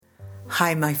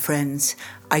Hi, my friends.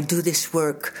 I do this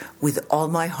work with all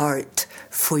my heart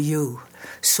for you.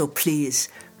 So please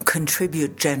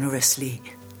contribute generously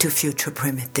to Future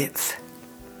Primitive.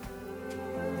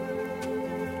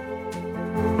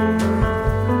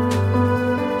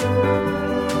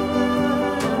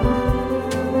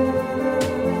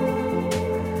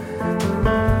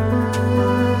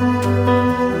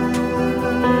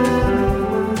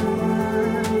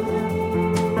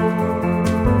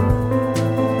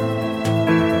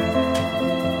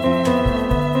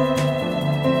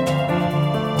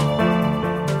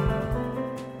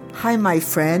 Hi, my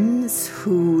friends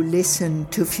who listen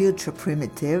to Future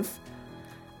Primitive.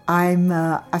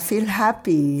 I feel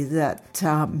happy that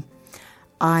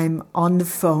I'm on the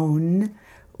phone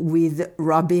with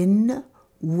Robin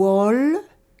Wall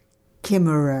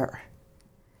Kimmerer.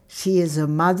 She is a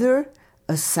mother,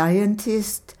 a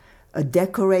scientist, a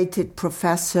decorated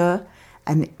professor,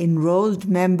 an enrolled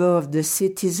member of the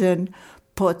citizen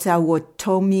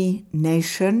Potawatomi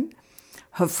Nation.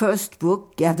 Her first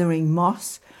book, Gathering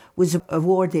Moss, was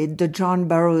awarded the John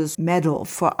Burroughs Medal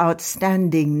for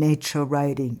Outstanding Nature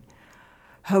Writing.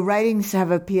 Her writings have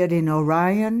appeared in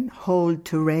Orion, Hold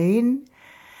Terrain,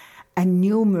 and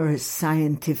numerous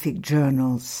scientific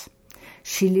journals.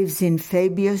 She lives in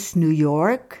Fabius, New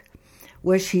York,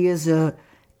 where she is a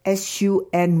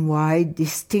SUNY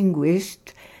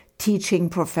Distinguished Teaching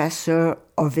Professor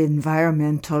of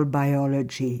Environmental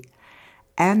Biology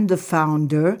and the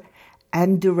founder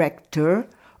and director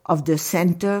of the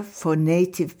Center for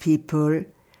Native People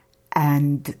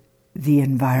and the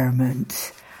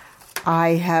Environment. I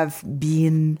have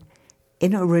been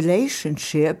in a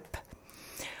relationship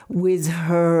with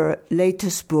her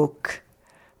latest book,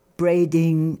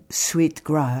 Braiding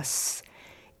Sweetgrass,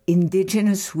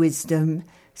 Indigenous Wisdom,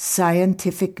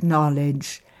 Scientific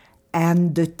Knowledge,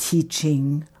 and the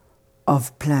Teaching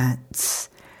of Plants.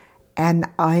 And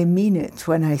I mean it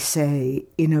when I say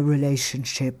in a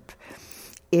relationship.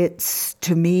 It's,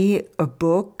 to me, a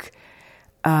book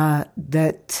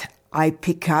that I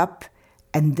pick up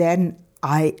and then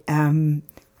I am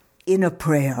in a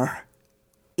prayer,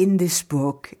 in this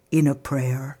book, in a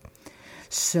prayer.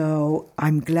 So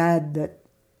I'm glad that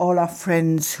all our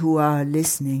friends who are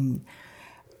listening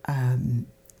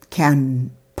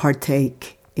can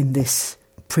partake in this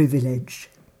privilege.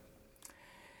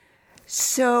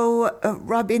 So,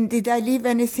 Robin, did I leave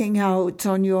anything out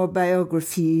on your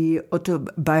biography,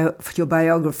 your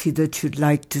biography that you'd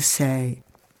like to say?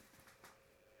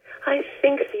 I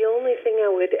think the only thing I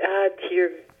would add to your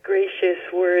gracious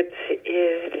words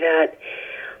is that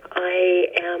I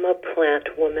am a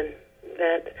plant woman,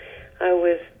 that I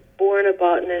was born a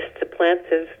botanist. The plants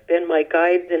have been my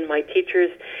guides and my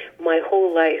teachers my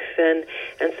whole life, and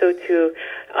so to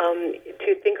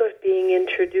think of being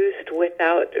introduced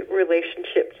without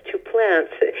relationships to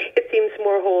plants, it seems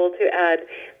more whole to add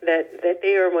that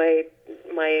they are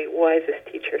my wisest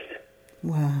teachers.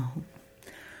 Wow.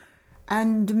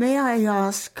 And may I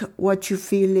ask what you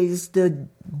feel is the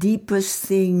deepest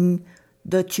thing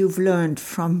that you've learned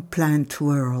from plant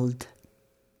world?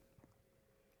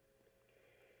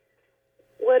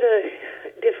 What a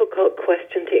difficult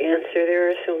question to answer. There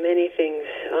are so many things.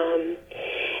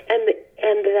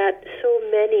 And that so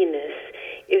manyness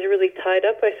is really tied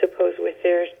up, I suppose, with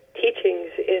their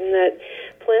teachings, in that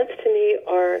plants to me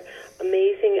are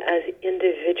amazing as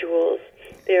individuals.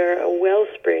 They're a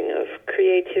wellspring of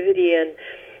creativity and,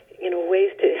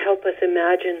 ways to help us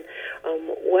imagine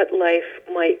what life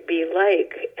might be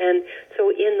like. And so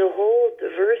in the whole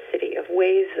diversity of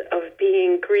ways of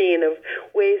being green, of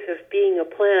ways of being a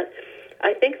plant,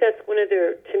 I think that's one of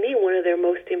their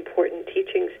most important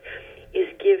teachings is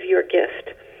give your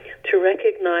gift. To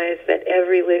recognize that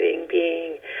every living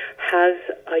being has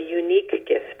a unique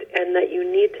gift and that you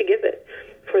need to give it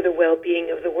for the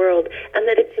well-being of the world, and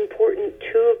that it's important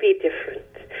to be different.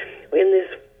 In this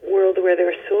world where there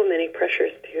are so many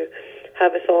pressures to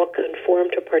have us all conform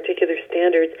to particular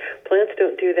standards, plants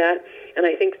don't do that, and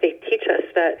I think they teach us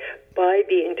that by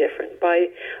being different, by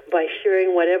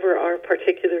sharing whatever our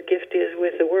particular gift is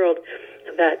with the world,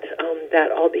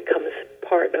 that all becomes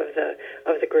part of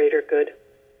the greater good.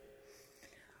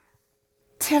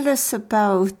 Tell us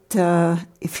about,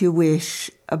 if you wish,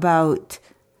 about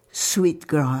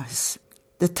Sweetgrass,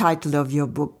 the title of your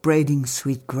book, Braiding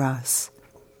Sweetgrass.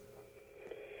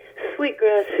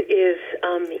 Sweetgrass is,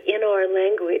 in our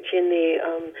language, in the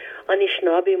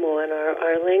Anishinaabemowin, in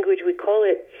our language, we call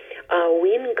it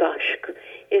Wiengashk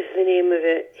is the name of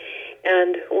it.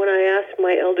 And when I asked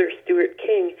my elder Stuart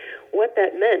King what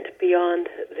that meant beyond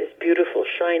this beautiful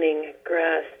shining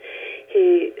grass,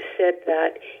 he said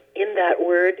that in that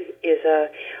word is a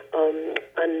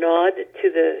nod to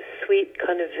the sweet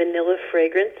kind of vanilla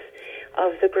fragrance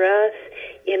of the grass.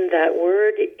 In that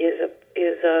word is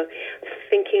a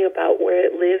thinking about where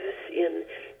it lives in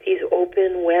these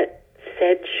open, wet,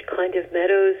 sedge kind of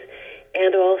meadows.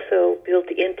 And also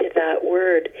built into that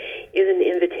word is an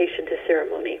invitation to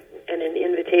ceremony and an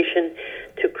invitation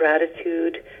to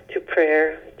gratitude, to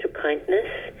prayer, to kindness.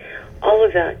 All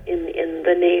of that in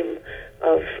the name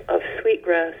of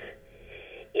sweetgrass.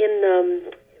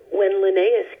 When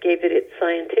Linnaeus gave it its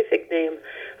scientific name,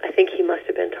 I think he must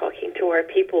have been talking to our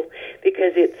people,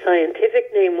 because its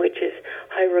scientific name, which is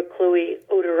Hierocloe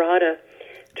odorata,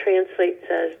 translates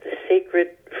as the sacred,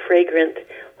 fragrant,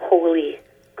 holy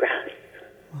grass.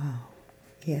 Wow,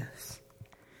 yes.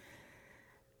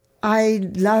 I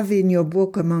love in your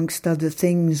book, amongst other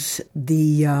things,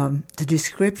 the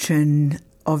description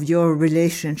of your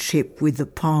relationship with the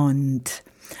pond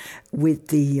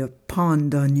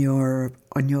on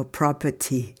your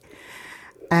property.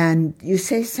 And you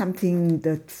say something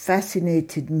that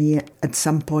fascinated me at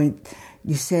some point.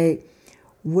 You say,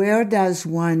 where does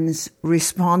one's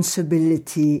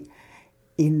responsibility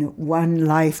in one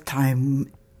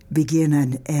lifetime begin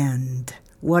and end?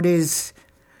 What is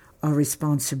our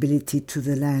responsibility to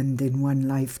the land in one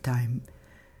lifetime?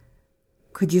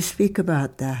 Could you speak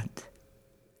about that?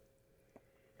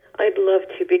 I'd love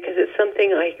to, because it's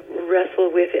something I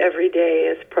wrestle with every day,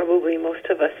 as probably most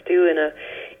of us do in a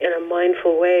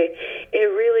mindful way. It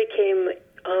really came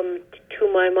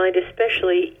to my mind,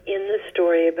 especially in the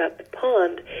story about the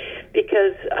pond,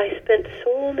 because I spent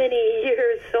so many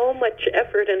years, so much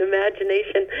effort and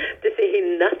imagination, to say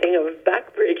nothing of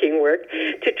backbreaking work,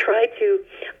 to try to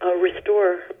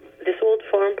restore this old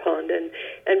farm pond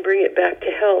and bring it back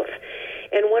to health.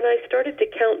 And when I started to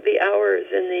count the hours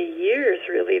and the years,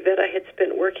 really, that I had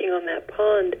spent working on that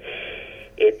pond,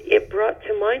 it brought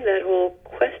to mind that whole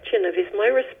question of, is my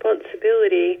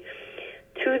responsibility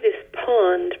to this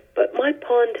pond, but my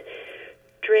pond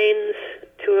drains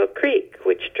to a creek,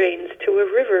 which drains to a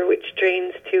river, which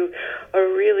drains to a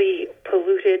really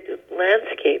polluted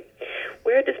landscape.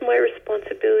 Where does my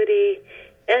responsibility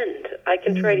end? I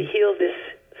can try to heal this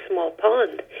small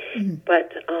pond,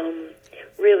 but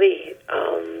really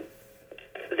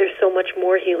there's so much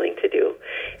more healing to do.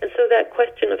 And so that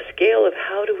question of scale, of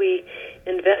how do we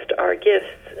invest our gifts,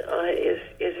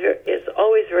 is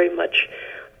always very much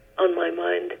on my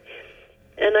mind.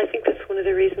 And I think that's one of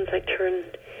the reasons I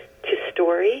turned to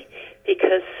story,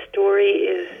 because story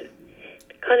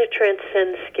kind of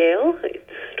transcends scale.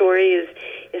 Story is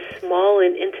small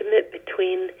and intimate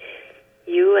between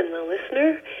you and the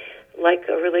listener, like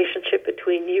a relationship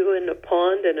between you and a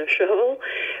pond and a shovel.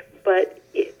 But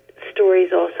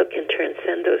stories also can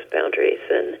transcend those boundaries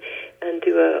and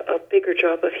do a bigger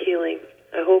job of healing,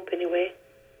 I hope, anyway.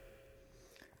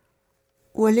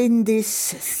 Well, in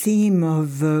this theme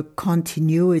of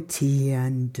continuity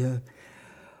and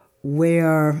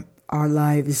where our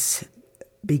lives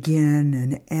begin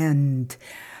and end,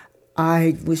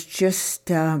 I was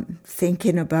just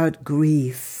thinking about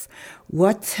grief.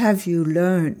 What have you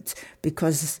learned?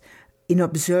 Because in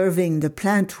observing the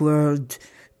plant world,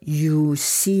 you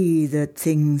see that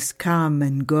things come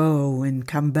and go and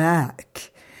come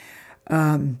back.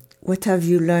 What have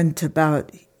you learned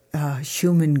about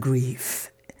human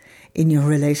grief in your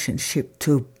relationship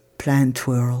to plant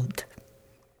world?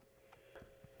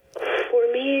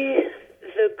 For me,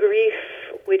 the grief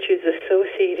which is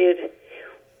associated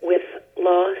with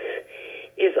loss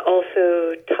is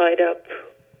also tied up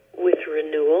with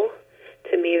renewal.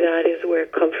 To me, that is where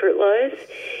comfort lies,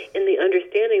 in the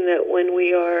understanding that when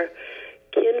we are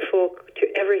kinfolk to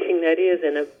everything that is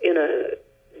in a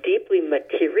deeply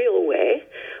material way,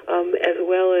 as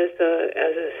well as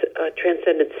a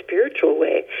transcendent spiritual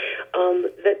way,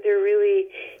 that there really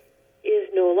is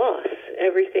no loss.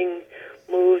 Everything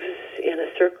moves in a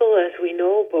circle, as we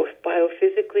know, both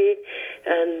biophysically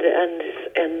and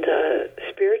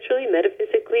spiritually,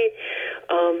 metaphysically,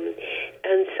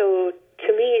 and so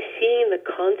to me, seeing the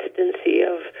constancy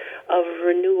of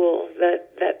renewal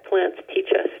that plants teach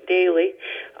us daily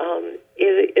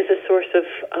is a source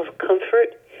of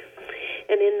comfort.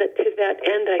 And to that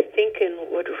end, I think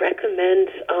and would recommend,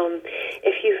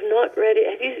 if you've not read it,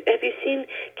 have you seen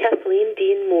Kathleen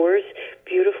Dean Moore's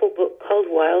beautiful book called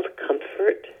Wild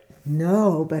Comfort?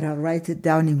 No, but I'll write it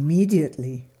down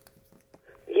immediately.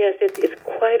 Yes, it's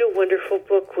quite a wonderful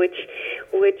book, which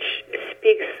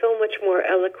speaks so much more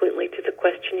eloquently to the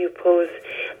question you pose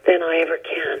than I ever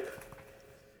can.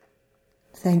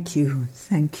 Thank you.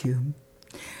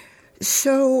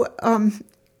 So,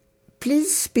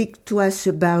 please speak to us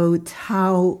about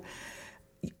how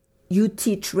you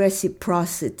teach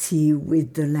reciprocity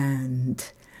with the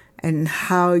land and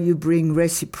how you bring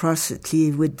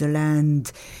reciprocity with the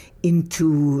land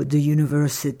into the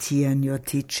university and your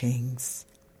teachings.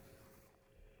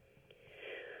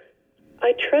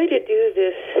 I try to do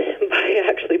this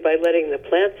by letting the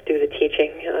plants do the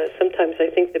teaching. Sometimes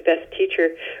I think the best teacher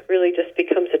really just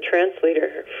becomes a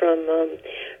translator from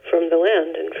the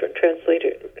land and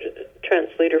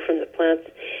translator from the plants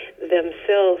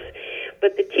themselves.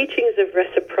 But the teachings of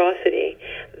reciprocity,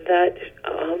 that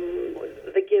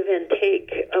the give and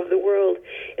take of the world,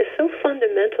 is so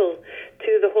fundamental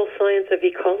to the whole science of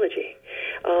ecology.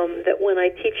 That when I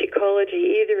teach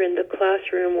ecology, either in the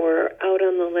classroom or out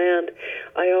on the land,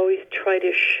 I always try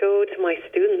to show to my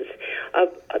students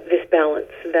this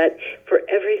balance, that for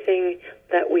everything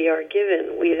that we are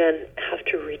given, we then have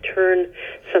to return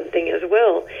something as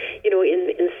well. You know,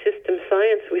 in system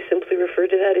science, we simply refer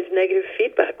to that as negative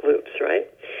feedback loops, right?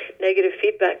 Negative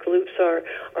feedback loops are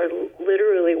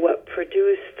literally what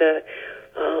produce the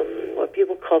what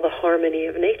people call the harmony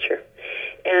of nature.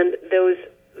 And those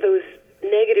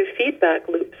negative feedback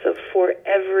loops of for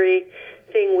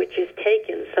everything which is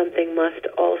taken, something must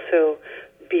also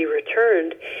be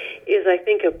returned, is, I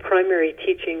think, a primary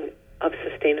teaching of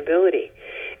sustainability.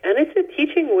 And it's a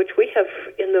teaching which we have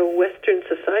in the Western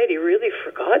society really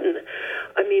forgotten.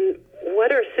 I mean,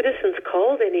 what are citizens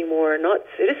called anymore? Not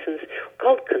citizens,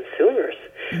 called consumers.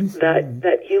 Mm-hmm.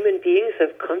 That human beings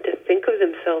have come to think of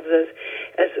themselves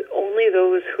as only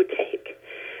those who take.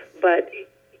 But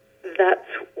that's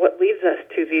what leads us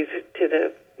to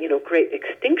the great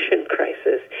extinction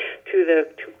crisis,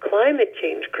 to climate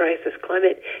change crisis,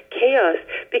 climate chaos,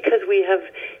 because we have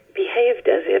behaved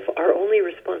as if our only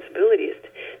responsibility is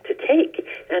to take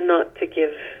and not to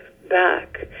give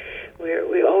back.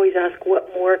 We always ask, what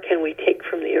more can we take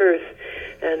from the earth,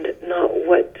 and not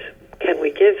what can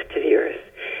we give to the earth.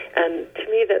 And to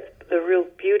me, that's the real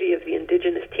beauty of the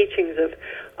indigenous teachings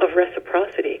of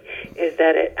reciprocity, is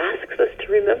that it asks us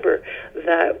to remember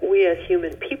that we as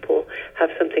human people have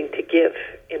something to give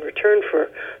in return for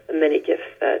the many gifts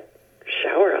that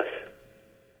shower us.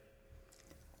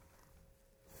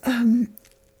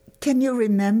 Can you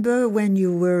remember when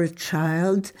you were a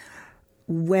child,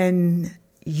 when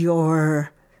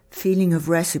your feeling of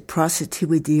reciprocity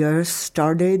with the earth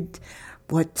started?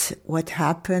 What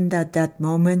happened at that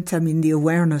moment? I mean, the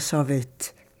awareness of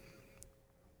it.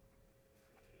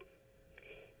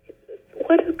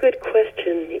 What a good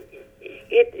question.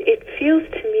 It feels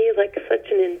to me like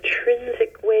such an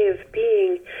intrinsic way of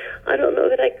being. I don't know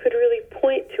that I could really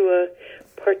point to a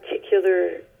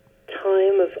particular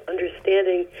time of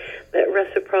understanding that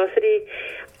reciprocity,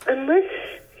 unless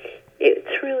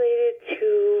it's related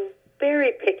to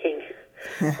berry picking.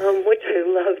 Which I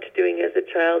loved doing as a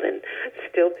child and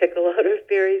still pick a lot of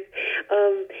berries.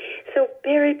 So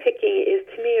berry picking is,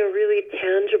 to me, a really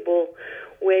tangible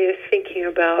way of thinking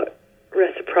about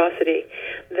reciprocity,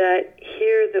 that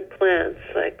here the plants,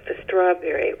 like the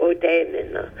strawberry, oden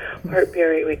and the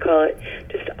heartberry we call it,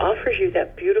 just offers you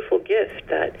that beautiful gift,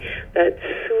 that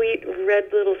sweet red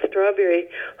little strawberry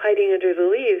hiding under the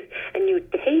leaves, and you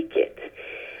take it.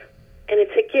 And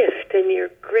it's a gift, and you're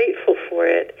grateful for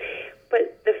it.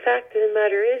 But the fact of the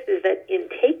matter is that in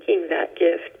taking that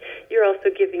gift, you're also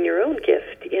giving your own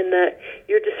gift, in that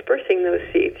you're dispersing those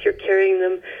seeds. You're carrying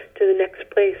them to the next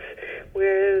place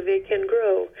where they can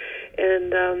grow.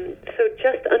 And so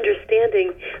just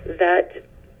understanding that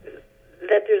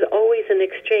there's always an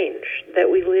exchange, that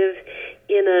we live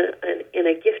in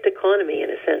a gift economy, in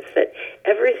a sense, that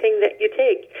everything that you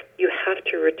take, you have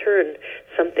to return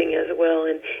something as well.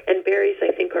 And berries,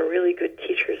 I think, are really good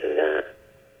teachers of that.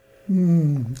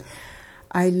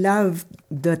 I love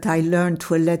that I learned,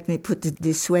 well, let me put it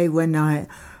this way, when I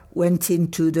went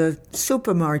into the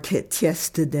supermarket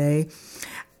yesterday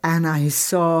and I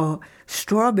saw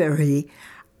strawberry,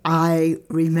 I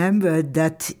remembered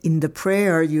that in the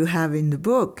prayer you have in the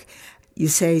book, you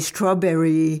say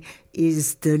strawberry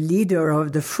is the leader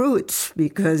of the fruits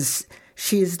because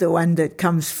she's the one that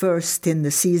comes first in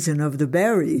the season of the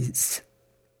berries.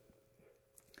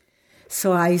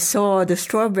 So I saw the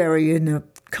strawberry in a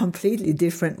completely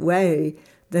different way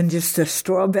than just a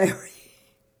strawberry.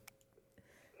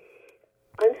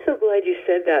 I'm so glad you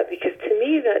said that, because to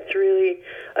me that's really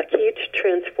a key to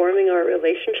transforming our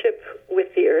relationship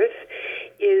with the earth,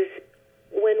 is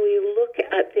when we look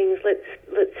at things, let's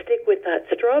stick with that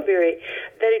strawberry,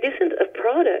 that it isn't a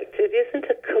product, it isn't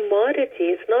a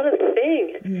commodity, it's not a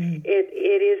thing.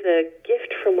 It is a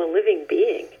gift from a living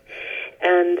being.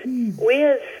 And we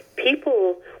as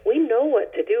people, we know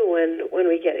what to do when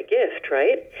we get a gift,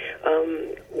 right?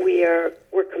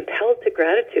 We're compelled to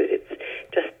gratitude. It's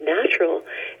just natural.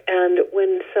 And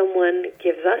when someone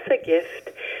gives us a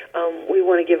gift, we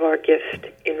want to give our gift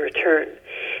in return.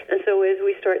 And so as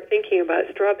we start thinking about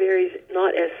strawberries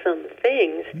not as some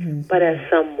things, but as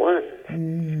someone,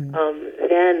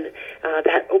 then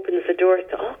that opens the door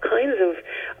to all kinds of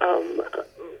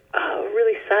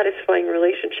really satisfying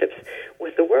relationships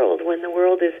with the world, when the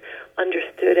world is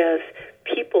understood as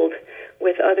peopled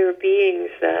with other beings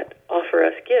that offer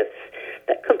us gifts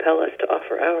that compel us to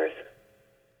offer ours.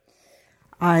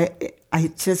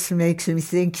 It just makes me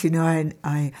think,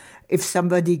 if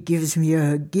somebody gives me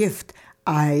a gift,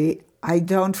 I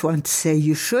don't want to say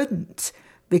you shouldn't,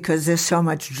 because there's so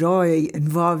much joy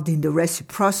involved in the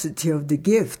reciprocity of the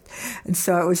gift. And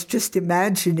so I was just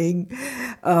imagining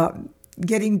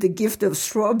getting the gift of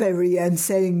strawberry and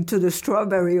saying to the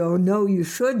strawberry, oh, no, you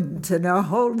shouldn't, and our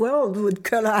whole world would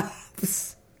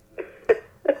collapse.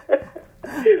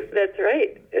 That's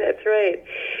right. That's right.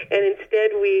 And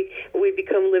instead, we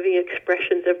become living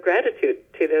expressions of gratitude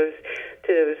to those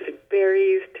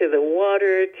berries, to the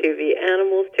water, to the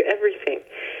animals, to everything.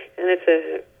 And it's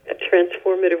a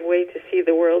transformative way to see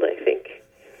the world, I think.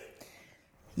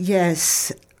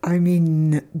 Yes, I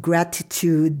mean,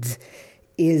 gratitude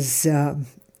is a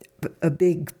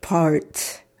big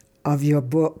part of your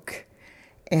book,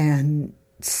 and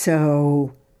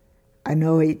so I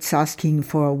know it's asking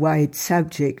for a wide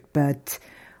subject, but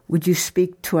would you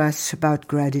speak to us about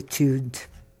gratitude?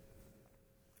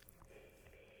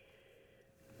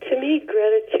 To me,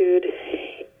 gratitude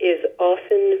is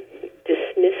often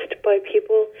dismissed by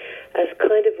people as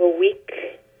kind of a weak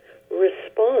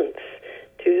response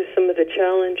to some of the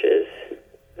challenges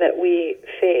that we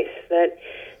face, that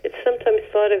it's sometimes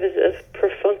thought of as a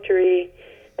perfunctory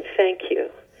thank you.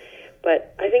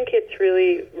 But I think it's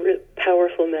really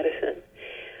powerful medicine,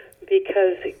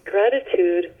 because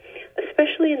gratitude,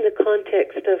 especially in the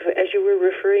context of, as you were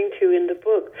referring to in the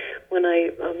book, when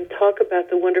I talk about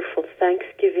the wonderful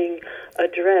Thanksgiving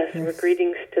address or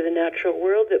greetings to the natural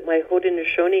world that my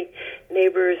Haudenosaunee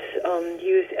neighbors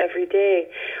use every day,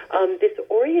 this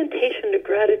orientation to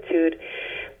gratitude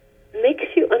makes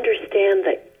you understand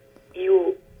that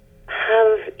you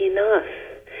have enough,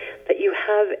 that you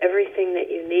have everything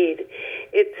that you need.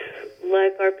 It's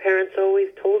like our parents always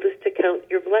told us to count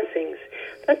your blessings.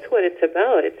 That's what it's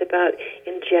about. It's about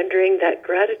engendering that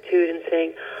gratitude and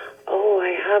saying, oh, I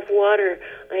have water,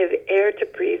 I have air to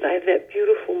breathe, I have that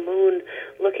beautiful moon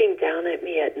looking down at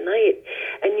me at night.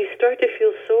 And you start to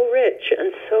feel so rich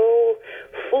and so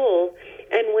full.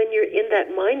 And when you're in that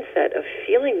mindset of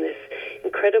feeling this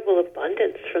incredible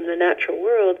abundance from the natural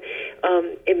world,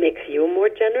 it makes you more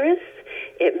generous.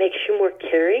 It makes you more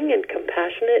caring and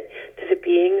compassionate to the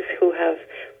beings who have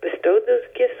bestowed those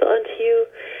gifts onto you.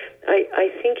 I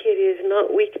think it is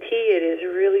not weak tea. It is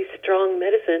really strong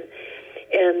medicine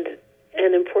and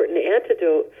an important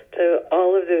antidote to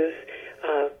all of those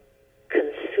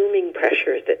consuming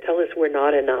pressures that tell us we're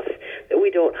not enough, that we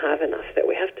don't have enough, that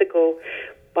we have to go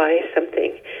buy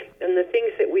something. And the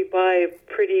things that we buy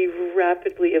pretty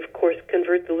rapidly, of course,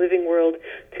 convert the living world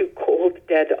to cold,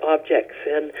 dead objects.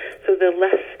 And so the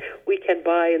less we can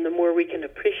buy and the more we can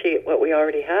appreciate what we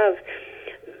already have,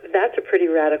 that's a pretty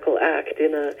radical act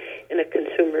in a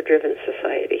consumer-driven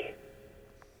society.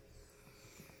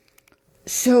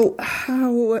 So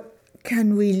how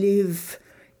can we live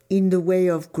in the way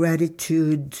of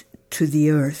gratitude to the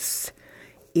earth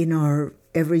in our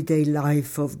everyday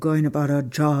life of going about our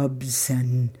jobs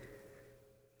and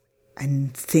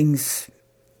things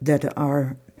that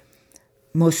are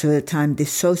most of the time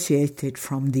dissociated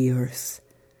from the earth?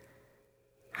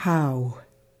 How?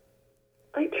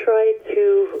 I try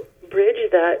to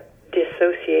bridge that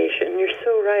dissociation. You're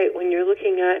so right. When you're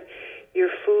looking at your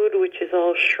food, which is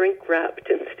all shrink-wrapped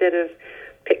instead of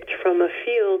picked from a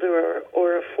field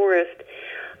or a forest,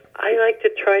 I like to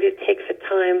try to take the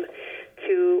time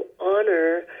to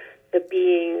honor the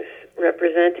beings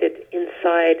represented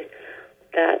inside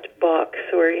that box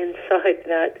or inside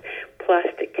that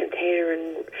plastic container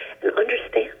and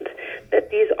understand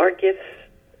that these are gifts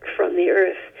from the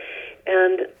earth.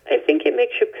 And I think it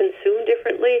makes you consume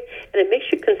differently, and it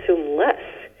makes you consume less.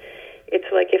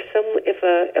 It's like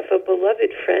if a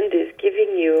beloved friend is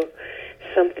giving you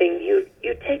something, you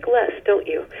take less, don't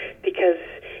you? Because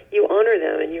you honor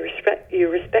them and you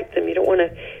respect them. You don't want to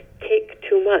take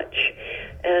too much,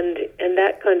 and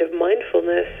that kind of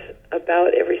mindfulness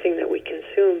about everything that we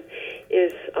consume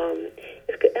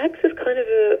acts as kind of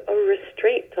a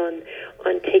restraint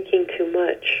on taking too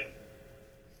much.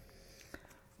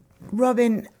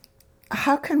 Robin,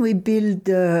 how can we build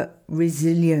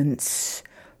resilience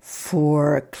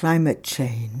for climate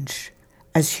change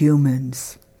as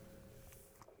humans?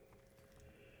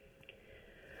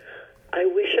 I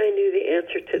wish I knew the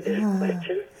answer to this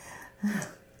question.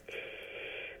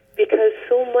 Because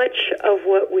so much of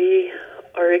what we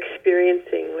are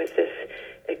experiencing with this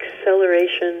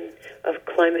acceleration of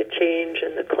climate change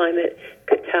and the climate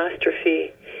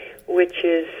catastrophe which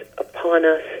is upon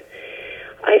us,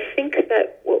 I think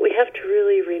that what we have to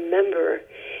really remember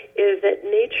is that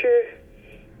nature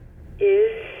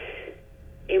is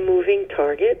a moving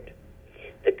target.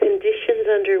 The conditions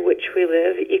under which we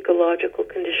live, ecological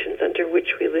conditions under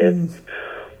which we live,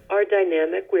 are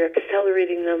dynamic. We're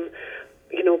accelerating them,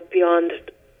 beyond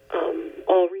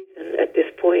all reason at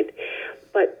this point.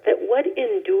 But that what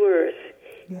endures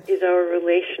is our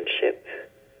relationship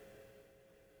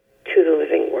to the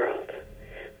living world.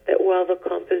 That while the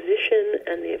composition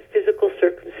and the physical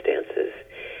circumstances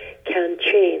can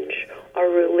change, our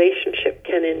relationship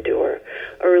can endure.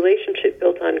 A relationship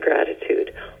built on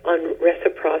gratitude, on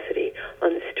reciprocity,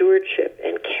 on stewardship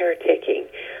and caretaking.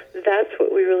 That's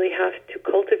what we really have to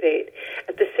cultivate.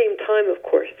 At the same time, of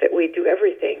course, that we do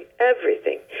everything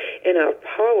in our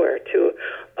power to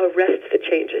arrest the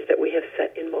changes that we have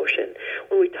set in motion.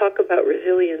 When we talk about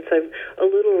resilience, I'm a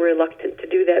little reluctant to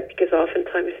do that because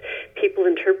oftentimes people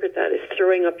interpret that as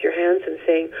throwing up your hands and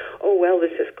saying, oh, well,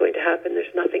 this is going to happen.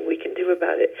 There's nothing we can do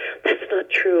about it. That's not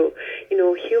true.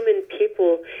 Human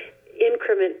people,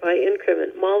 increment by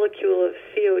increment, molecule of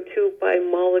CO2 by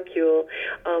molecule,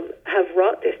 have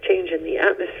wrought this change in the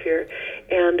atmosphere.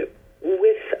 And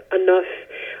with enough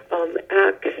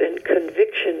acts and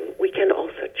conviction, we can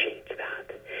also change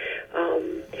that.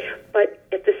 But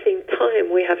at the same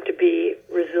time, we have to be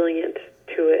resilient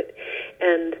to it.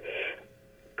 And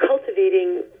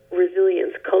cultivating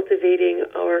resilience, cultivating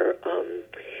our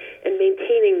and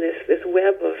maintaining this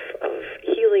web of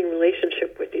healing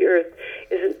relationship with the earth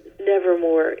is never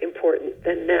more important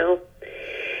than now.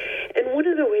 And one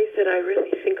of the ways that I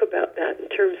really think about that in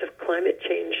terms of climate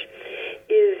change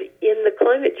is in the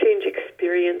climate change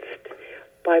experienced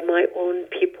by my own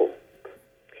people.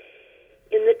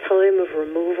 In the time of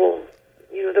removal,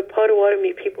 the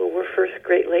Potawatomi people were first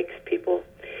Great Lakes people.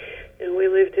 And we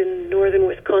lived in northern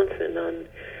Wisconsin on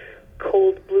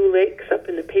cold blue lakes up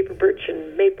in the paper birch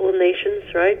and maple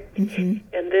nations, right? Mm-hmm.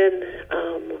 And then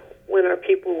when our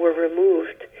people were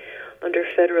removed under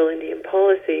federal Indian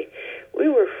policy, we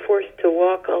were forced to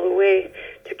walk all the way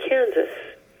to Kansas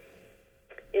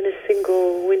in a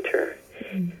single winter.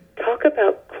 Mm-hmm. Talk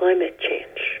about climate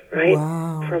change, right?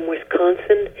 Wow. From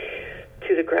Wisconsin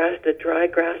to the dry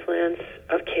grasslands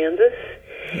of Kansas.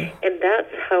 Yeah. And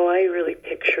that's how I really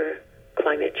picture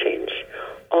climate change.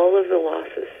 All of the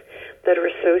losses that are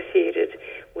associated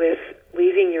with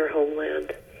leaving your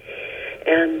homeland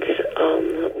and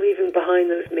leaving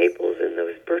behind those maples and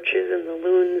those birches and the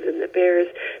loons and the bears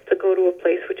to go to a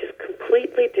place which is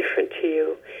completely different to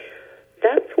you.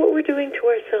 That's what we're doing to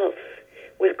ourselves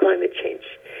with climate change.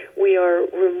 We are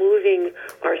removing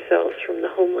ourselves from the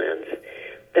homelands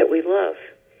that we love.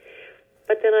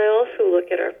 But then I also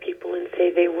look at our people and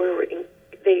say they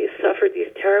suffered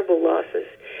these terrible losses,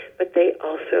 but they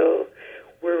also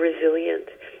were resilient.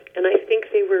 And I think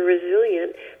they were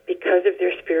resilient because of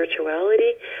their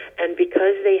spirituality and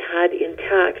because they had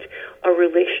intact a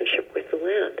relationship with the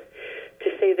land. To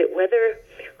say that whether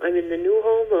I'm in the new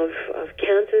home of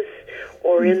Kansas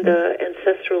or in the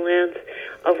ancestral lands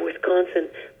of Wisconsin,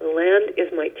 the land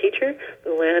is my teacher,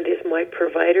 the land is my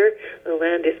provider, the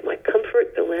land is my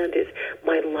comfort, the land is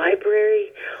my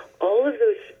library. All of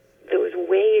those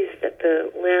ways that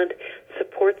the land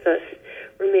supports us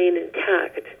remain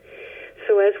intact.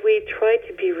 So as we try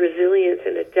to be resilient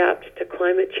and adapt to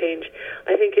climate change,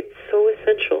 I think it's so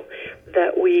essential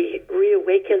that we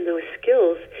reawaken those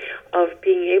skills of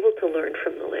being able to learn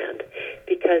from the land,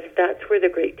 because that's where the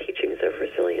great teachings of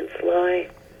resilience lie.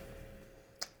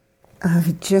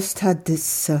 I've just had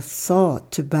this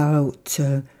thought about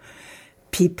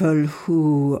people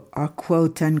who are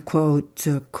quote unquote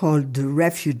called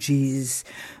refugees,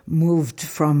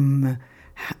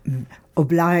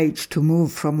 obliged to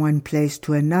move from one place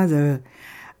to another,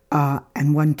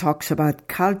 and one talks about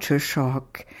culture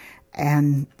shock,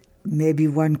 and maybe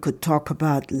one could talk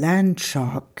about land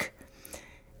shock,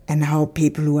 and how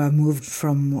people who are moved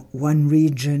from one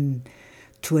region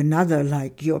to another,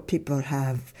 like your people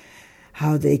have,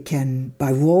 how they can,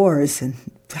 by wars, and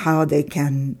how they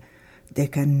can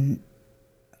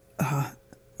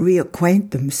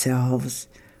reacquaint themselves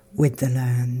with the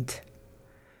land.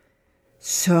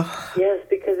 So yes,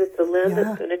 because it's the land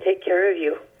that's going to take care of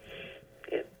you.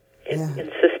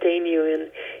 and sustain you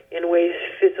in ways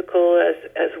physical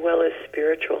as well as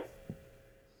spiritual.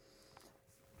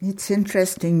 It's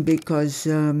interesting because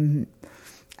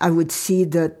I would see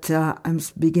that I'm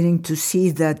beginning to see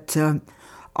that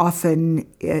often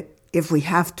if we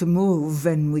have to move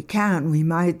and we can, we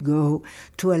might go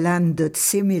to a land that's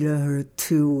similar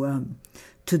to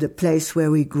the place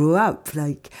where we grew up.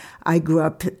 Like I grew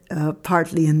up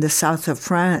partly in the south of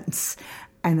France,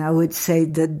 and I would say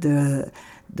that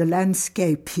the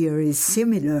landscape here is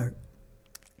similar.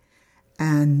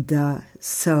 And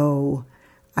so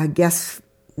I guess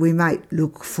we might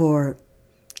look for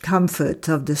comfort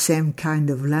of the same kind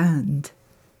of land.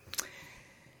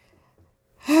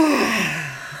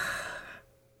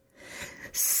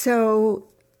 So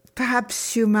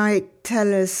perhaps you might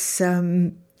tell us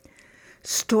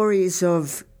stories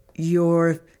of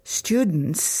your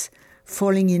students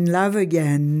falling in love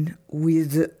again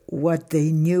with what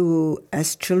they knew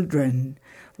as children.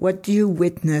 What do you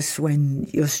witness when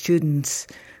your students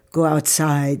go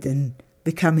outside and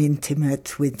become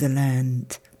intimate with the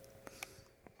land?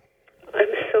 I'm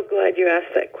so glad you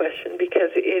asked that question,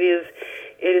 because it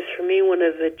is for me one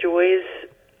of the joys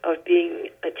of being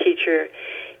a teacher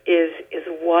is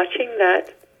watching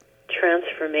that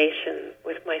transformation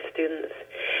with my students.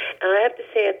 And I have to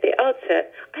say at the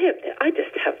outset, I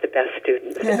just have the best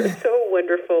students. They're so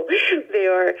wonderful. They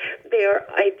are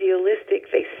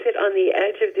idealistic. They sit on the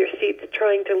edge of their seats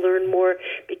trying to learn more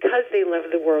because they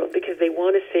love the world, because they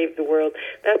want to save the world.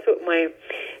 That's what my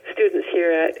students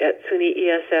here at SUNY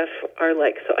ESF are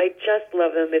like. So I just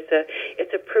love them.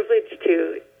 It's a privilege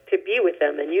to be with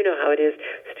them. And you know how it is.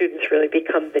 Students really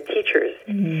become the teachers.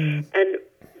 Mm-hmm. And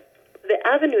the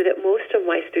avenue that most of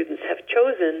my students have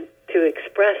chosen to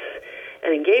express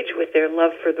and engage with their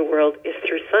love for the world is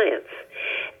through science.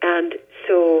 And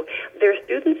so they're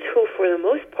students who, for the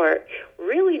most part,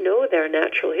 really know their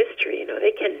natural history. You know,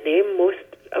 they can name most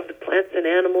of the plants and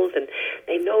animals, and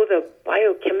they know the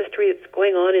biochemistry that's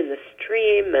going on in the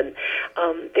stream, and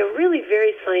they're really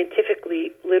very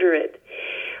scientifically literate.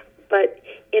 But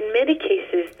in many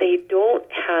cases, they don't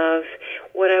have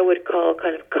what I would call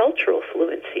kind of cultural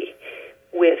fluency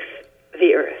with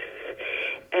the earth.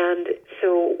 And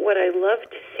so what I love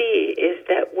to see is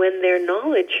that when their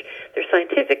knowledge, their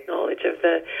scientific knowledge of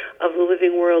the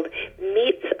living world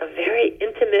meets a very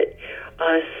intimate,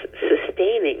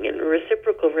 sustaining and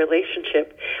reciprocal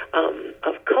relationship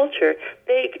of culture,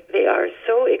 they are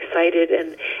so excited,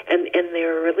 and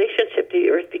their relationship to the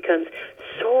earth becomes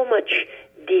so much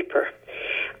deeper.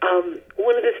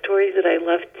 One of the stories that I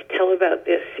love to tell about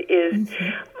this is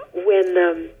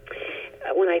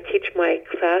when I teach my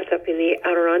class up in the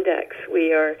Adirondacks,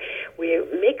 we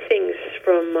make things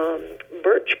from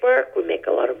birch bark. We make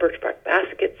a lot of birch bark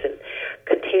baskets and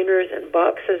containers and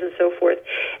boxes and so forth.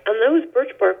 And those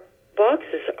birch bark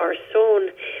boxes are sewn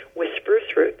with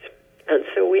spruce roots. And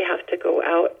so we have to go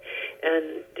out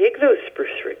and dig those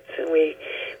spruce roots, and we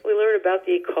learn about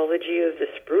the ecology of the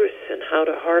spruce and how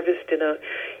to harvest in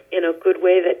a good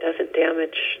way that doesn't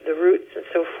damage the roots and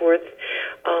so forth.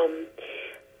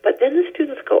 But then the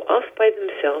students go off by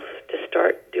themselves to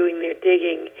start doing their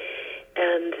digging,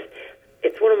 and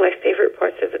it's one of my favorite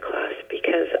parts of the class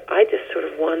because I just sort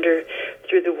of wander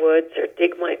through the woods or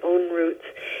dig my own roots,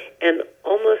 and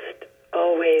almost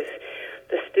always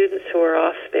the students who are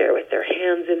off there with their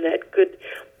hands in that good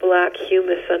black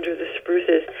humus under the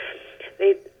spruces,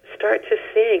 they start to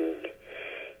sing.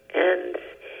 And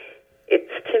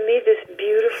it's, to me, this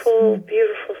beautiful,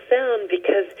 beautiful sound,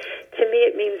 because to me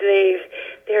it means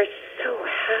they're so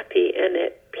happy and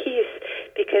at peace,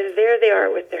 because there they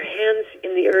are with their hands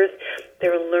in the earth.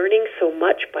 They're learning so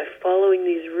much by following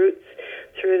these roots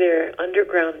through their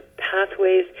underground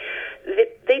pathways.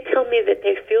 They tell me that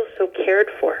they feel so cared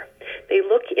for. They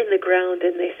look in the ground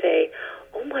and they say,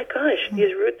 oh my gosh,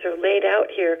 these roots are laid out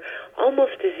here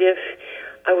almost as if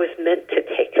I was meant to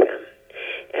take them.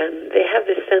 And they have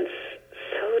this sense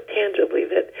so tangibly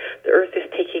that the earth is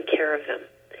taking care of them.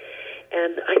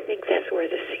 And I think that's where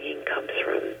the singing comes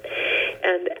from.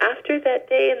 And after that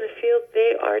day in the field,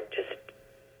 they are just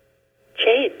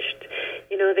changed.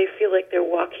 You know, they feel like they're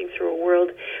walking through a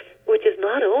world which is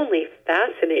not only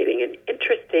fascinating and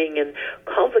interesting and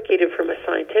complicated from a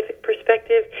scientific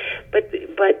perspective, but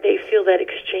they feel that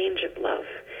exchange of love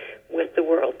with the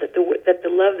world, that the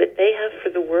love that they have for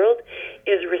the world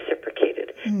is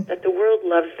reciprocated, that the world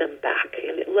loves them back,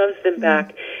 and it loves them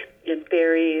back in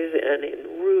berries and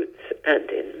in roots and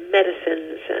in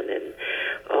medicines and in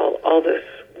all those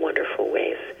wonderful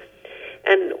ways.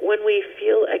 And when we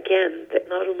feel again that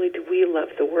not only do we love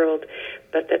the world,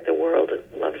 but that the world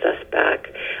loves us back,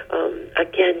 I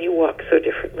again, you walk so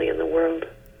differently in the world.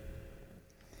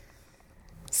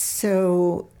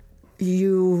 So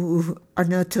you are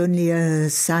not only a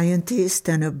scientist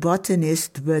and a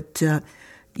botanist, but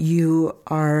you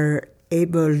are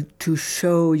able to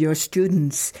show your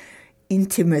students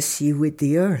intimacy with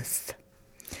the earth.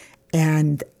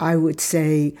 And I would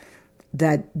say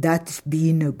that that's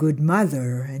being a good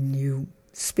mother, and you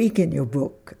speak in your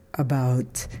book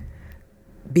about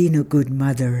being a good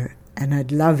mother, and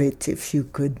I'd love it if you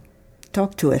could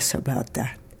talk to us about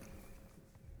that.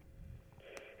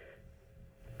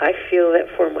 I feel that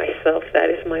for myself, that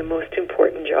is my most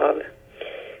important job,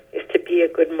 is to be a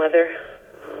good mother,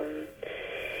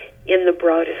 in the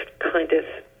broadest kind of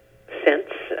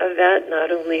sense of that,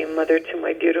 not only a mother to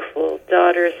my beautiful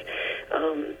daughters,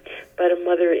 but a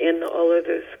mother in all of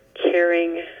those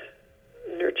caring,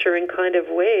 nurturing kind of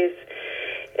ways.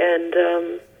 And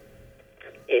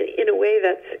in a way,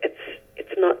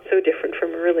 it's not so different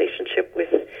from a relationship with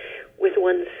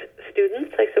one's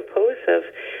students, I suppose,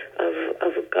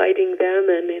 of guiding them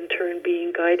and in turn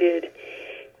being guided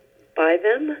by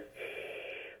them.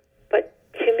 But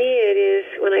to me, it is,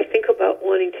 when I think about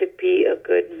wanting to be a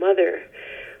good mother,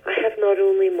 I have not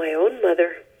only my own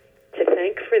mother to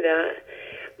thank for that,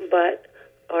 but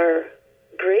our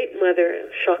great mother,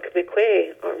 Jacques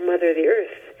McQuay, our Mother the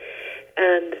Earth.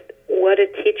 And what a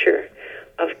teacher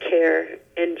of care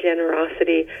and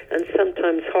generosity and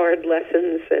sometimes hard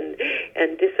lessons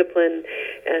and discipline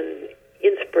and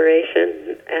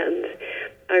inspiration. And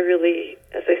I really,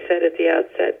 as I said at the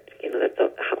outset,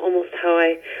 that's almost how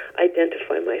I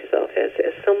identify myself, as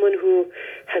someone who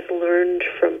has learned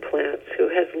from plants, who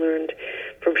has learned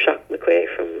from Jacques McQuay,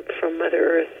 from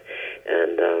Mother Earth,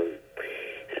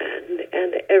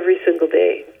 and every single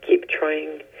day keep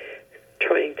trying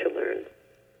to learn.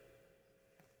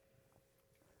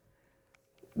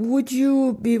 Would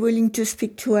you be willing to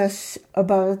speak to us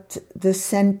about the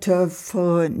Center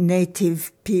for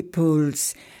Native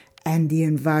Peoples and the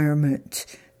Environment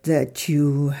that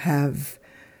you have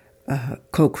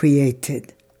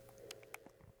co-created?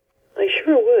 I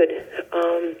sure would.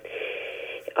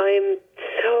 I'm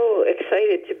so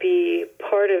excited to be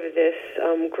part of this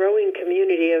growing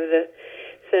community of the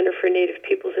Center for Native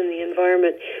Peoples and the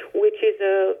Environment, which is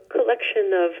a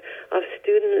collection of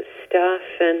students, staff,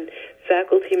 and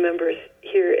faculty members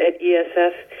here at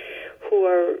ESF who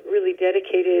are really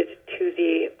dedicated to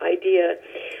the idea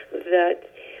that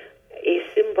a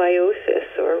symbiosis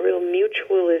or a real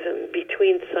mutualism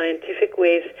between scientific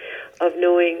ways of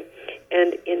knowing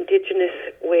and indigenous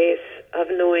ways of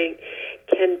knowing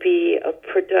can be a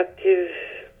productive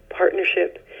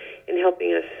partnership in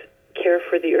helping us care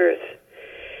for the earth.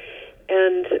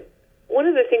 And one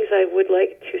of the things I would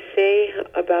like to say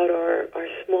about our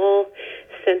small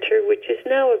center, which is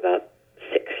now about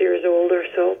 6 years old or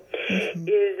so,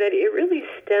 is that it really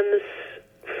stems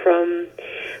from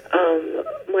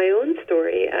my own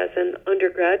story as an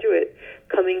undergraduate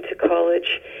coming to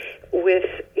college with,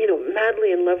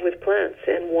 madly in love with plants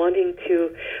and wanting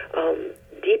to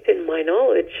deepen my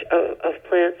knowledge of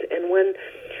plants. And when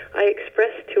I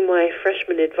expressed to my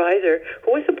freshman advisor,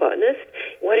 who was a botanist,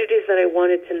 what it is that I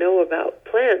wanted to know about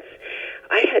plants,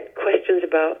 I had questions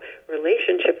about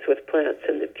relationships with plants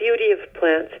and the beauty of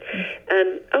plants.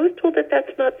 And I was told that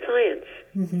that's not science,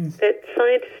 that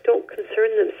scientists don't concern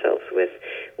themselves with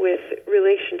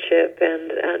relationship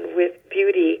and with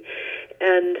beauty.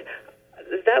 And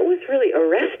that was really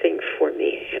arresting for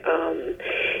me.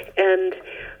 And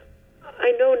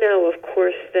I know now, of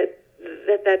course, that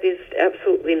is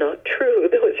absolutely not true.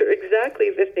 Those are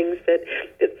exactly the things that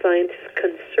scientists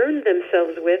concern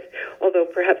themselves with, although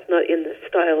perhaps not in the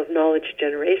style of knowledge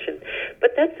generation.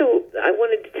 But I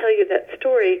wanted to tell you that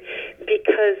story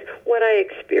because what I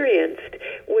experienced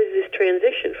was this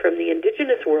transition from the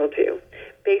indigenous worldview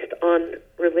based on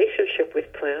relationship with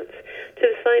plants to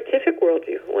the scientific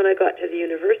worldview when I got to the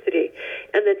university,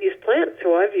 and that these plants,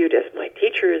 who I viewed as my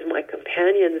teachers, my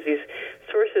companions, these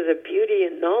sources of beauty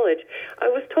and knowledge, I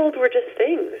was told were just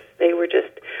things. They were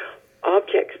just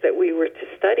objects that we were to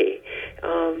study,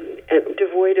 and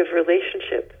devoid of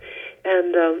relationship.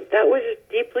 And that was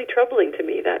deeply troubling to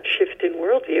me, that shift in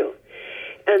worldview.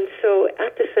 And so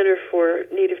at the Center for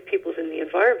Native Peoples and the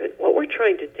Environment, what we're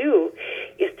trying to do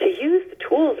is to use the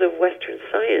tools of Western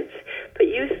science, but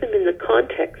use them in the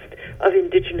context of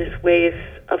indigenous ways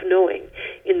of knowing,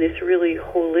 in this really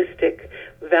holistic,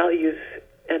 values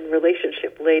and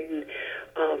relationship-laden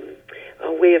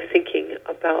way of thinking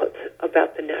about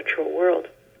the natural world.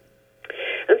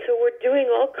 And so we're doing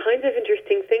all kinds of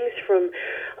interesting things, from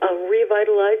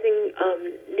revitalizing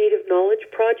native knowledge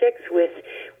projects with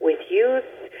youth,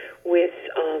 with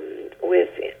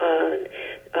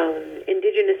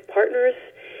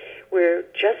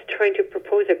trying to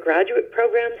propose a graduate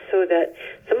program so that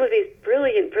some of these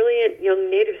brilliant young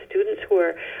Native students who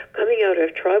are coming out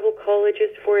of tribal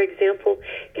colleges, for example,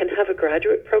 can have a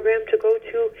graduate program to go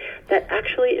to that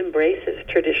actually embraces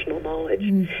traditional knowledge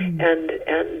and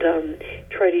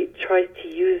tries to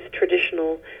use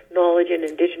traditional knowledge and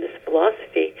indigenous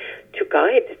philosophy to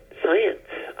guide science.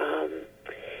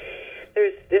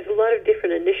 There's a lot of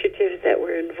different initiatives that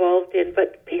we're involved in,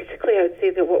 but basically I would say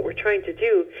that what we're trying to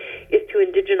do is to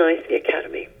indigenize the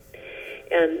academy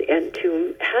and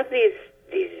to have these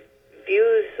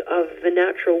views of the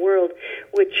natural world,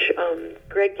 which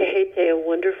Greg Kahete, a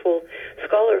wonderful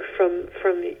scholar from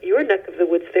your neck of the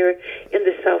woods there in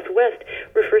the Southwest,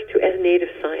 refers to as native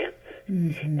science.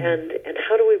 And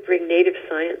how do we bring native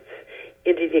science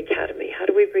into the academy? How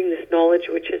do we bring this knowledge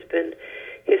which has been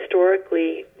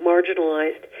historically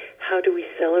marginalized? How do we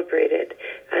celebrate it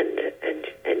and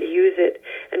use it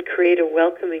and create a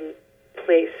welcoming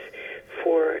place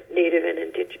for native and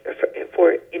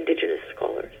for indigenous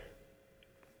scholars?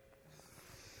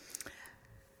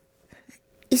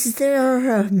 Is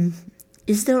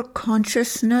there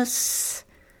consciousness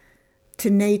to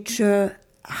nature?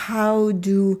 How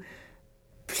do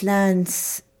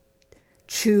plants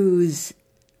choose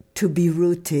to be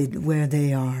rooted where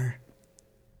they are?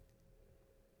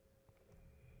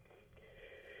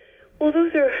 Well,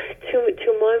 those are,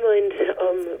 to my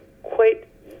mind, quite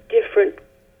different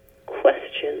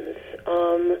questions.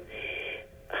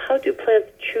 How do plants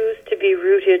choose to be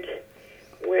rooted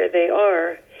where they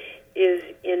are is,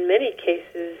 in many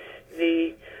cases,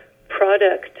 the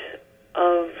product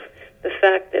of the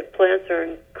fact that plants are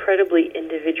incredibly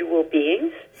individual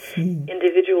beings,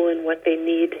 individual in what they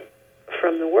need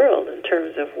from the world in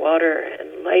terms of water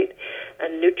and light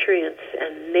and nutrients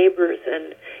and neighbors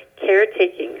and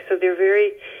caretaking. So they're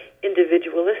very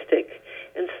individualistic.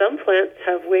 And some plants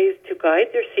have ways to guide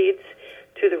their seeds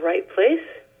to the right place,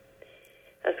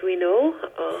 as we know.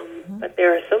 But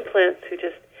there are some plants who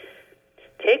just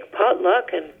take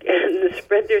potluck and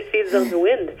spread their seeds on the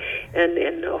wind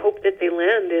and hope that they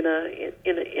land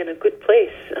in a good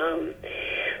place.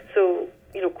 So,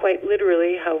 quite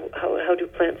literally, how do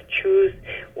plants choose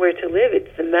where to live?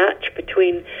 It's the match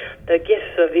between the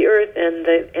gifts of the earth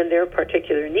and their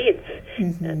particular needs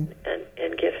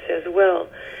and gifts as well.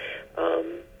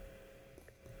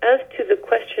 As to the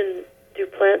question, do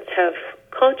plants have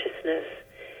consciousness?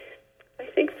 I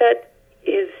think that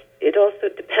it also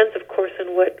depends, of course,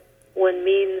 on what one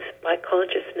means by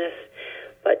consciousness.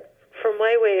 But for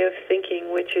my way of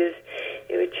thinking, which is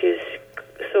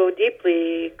so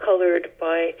deeply colored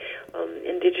by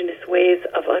indigenous ways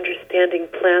of understanding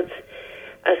plants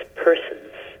as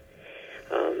persons,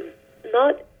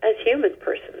 not as human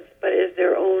persons, but as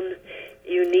their own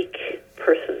unique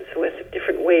persons with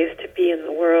different ways to be in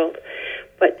the world.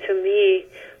 But to me,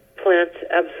 plants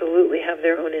absolutely have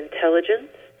their own intelligence,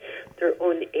 their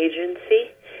own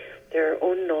agency, their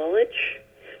own knowledge.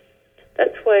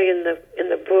 That's why in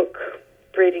the book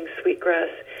Braiding Sweetgrass,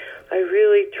 I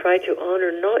really try to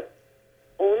honor not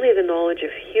only the knowledge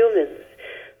of humans,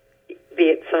 be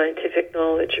it scientific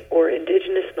knowledge or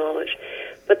indigenous knowledge,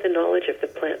 but the knowledge of the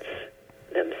plants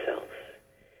themselves.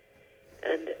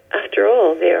 And after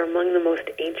all, they are among the most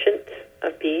ancient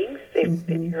of beings. They've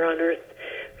been here on Earth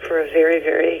for a very,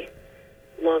 very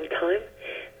long time.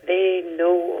 They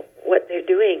know what they're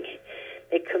doing.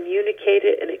 They communicate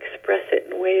it and express it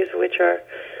in ways which are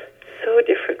so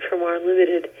different from our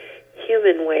limited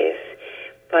human ways.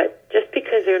 But just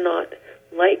because they're not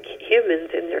like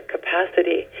humans in their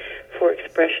capacity for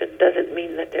expression doesn't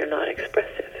mean that they're not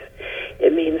expressive.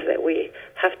 It means that we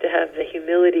have to have the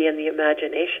humility and the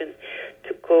imagination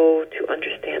to go to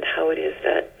understand how it is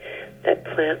that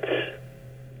plants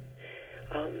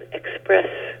express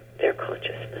their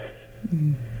consciousness.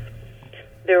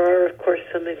 There are, of course,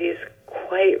 some of these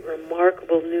quite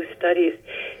remarkable new studies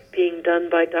being done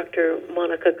by Dr.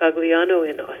 Monica Gagliano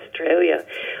in Australia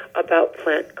about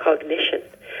plant cognition,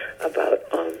 about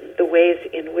the ways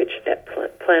in which that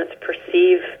plants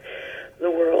perceive the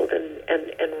world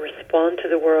and respond to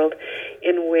the world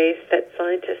in ways that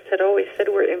scientists had always said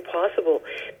were impossible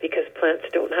because plants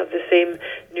don't have the same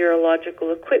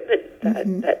neurological equipment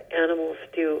that animals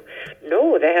do.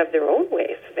 No, they have their own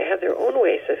ways. They have their own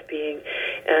ways of being,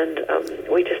 and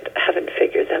we just haven't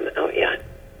figured them out yet.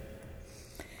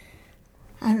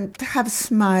 And perhaps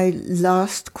my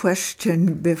last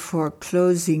question before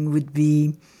closing would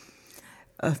be,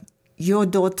 your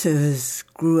daughters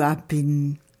grew up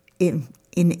in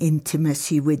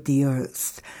intimacy with the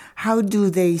earth. How do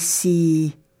they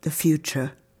see the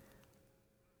future?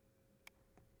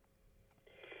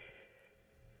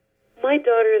 My my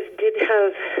daughters did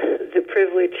have the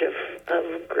privilege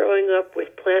of growing up with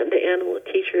plant and animal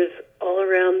teachers all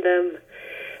around them,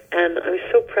 and I'm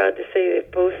so proud to say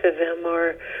that both of them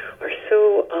are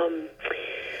so.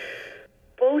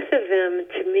 Both of them,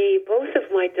 to me, both of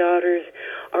my daughters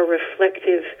are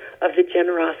reflective of the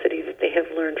generosity that they have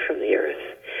learned from the earth.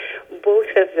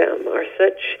 Both of them are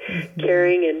such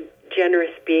caring and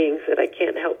generous beings that I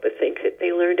can't help but think that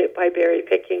they learned it by berry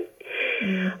picking.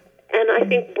 And I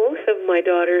think both of my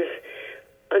daughters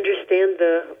understand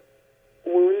the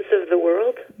wounds of the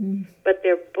world, but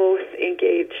they're both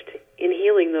engaged in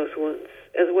healing those wounds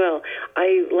as well.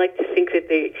 I like to think that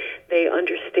they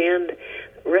understand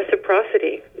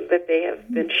reciprocity, that they have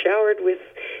been showered with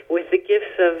the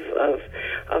gifts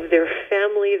of their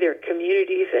family, their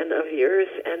communities, and of the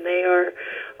earth, and they are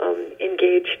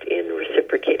engaged in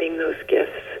reciprocating those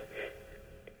gifts.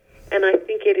 And I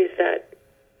think it is that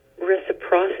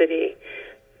reciprocity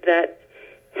that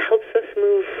helps us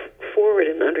move forward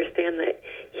and understand that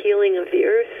healing of the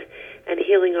earth and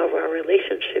healing of our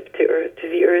relationship to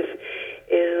the earth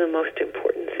is the most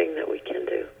important thing that we can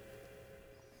do.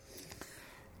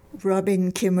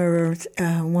 Robin Kimmerer,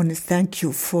 I want to thank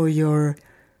you for your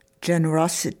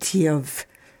generosity of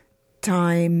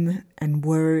time and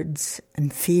words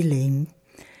and feeling,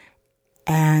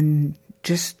 and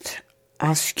just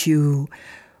ask you,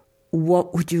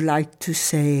 what would you like to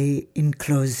say in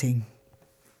closing?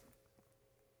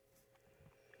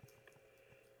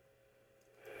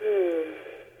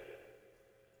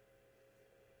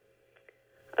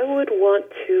 I would want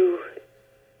to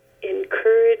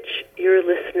encourage your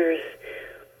listeners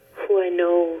who I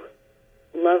know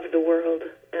love the world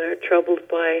and are troubled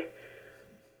by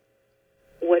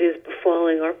what is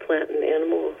befalling our plant and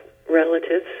animal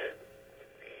relatives,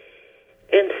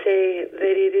 and say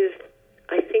that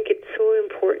I think it's so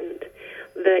important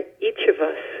that each of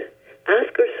us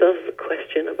ask ourselves the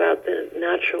question about the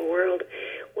natural world.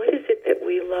 What is it that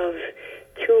we love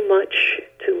too much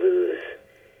to lose?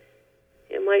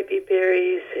 It might be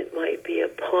berries, it might be a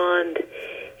pond,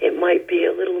 it might be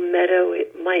a little meadow,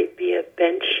 it might be a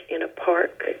bench in a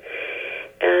park.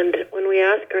 And when we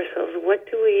ask ourselves, what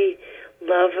do we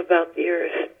love about the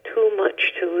earth too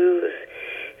much to lose?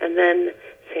 And then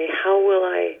say, how will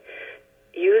I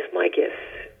use my gifts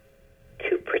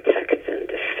to protect and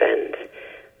defend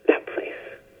that place?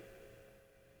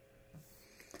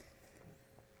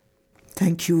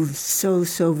 Thank you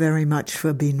so very much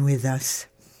for being with us.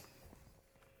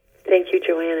 Thank you,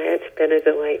 Joanna. It's been a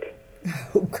delight.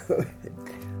 Oh, good.